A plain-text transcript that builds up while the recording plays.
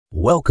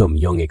Welcome,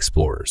 young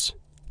explorers.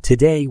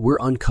 Today, we're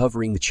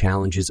uncovering the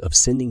challenges of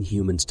sending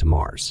humans to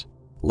Mars.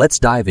 Let's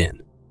dive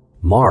in.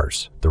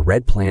 Mars, the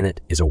red planet,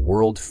 is a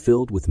world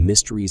filled with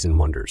mysteries and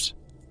wonders.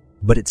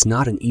 But it's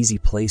not an easy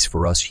place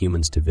for us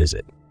humans to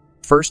visit.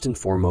 First and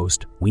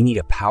foremost, we need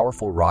a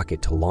powerful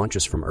rocket to launch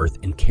us from Earth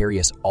and carry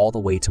us all the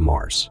way to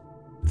Mars.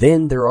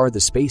 Then there are the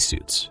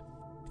spacesuits.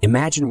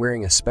 Imagine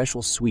wearing a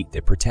special suit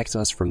that protects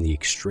us from the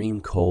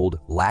extreme cold,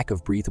 lack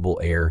of breathable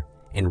air,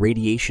 and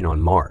radiation on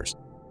Mars.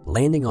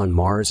 Landing on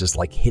Mars is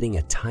like hitting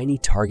a tiny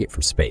target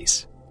from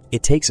space.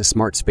 It takes a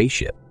smart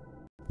spaceship.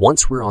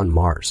 Once we're on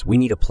Mars, we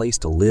need a place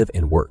to live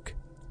and work.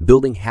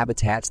 Building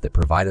habitats that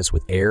provide us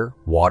with air,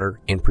 water,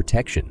 and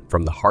protection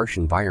from the harsh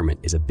environment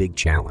is a big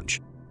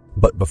challenge.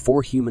 But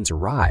before humans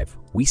arrive,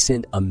 we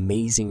send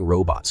amazing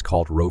robots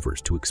called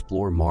rovers to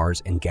explore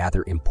Mars and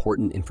gather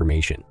important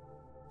information.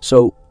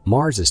 So,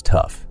 Mars is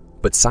tough,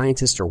 but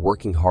scientists are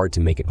working hard to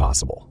make it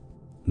possible.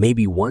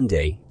 Maybe one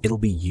day, it'll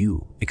be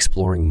you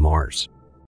exploring Mars.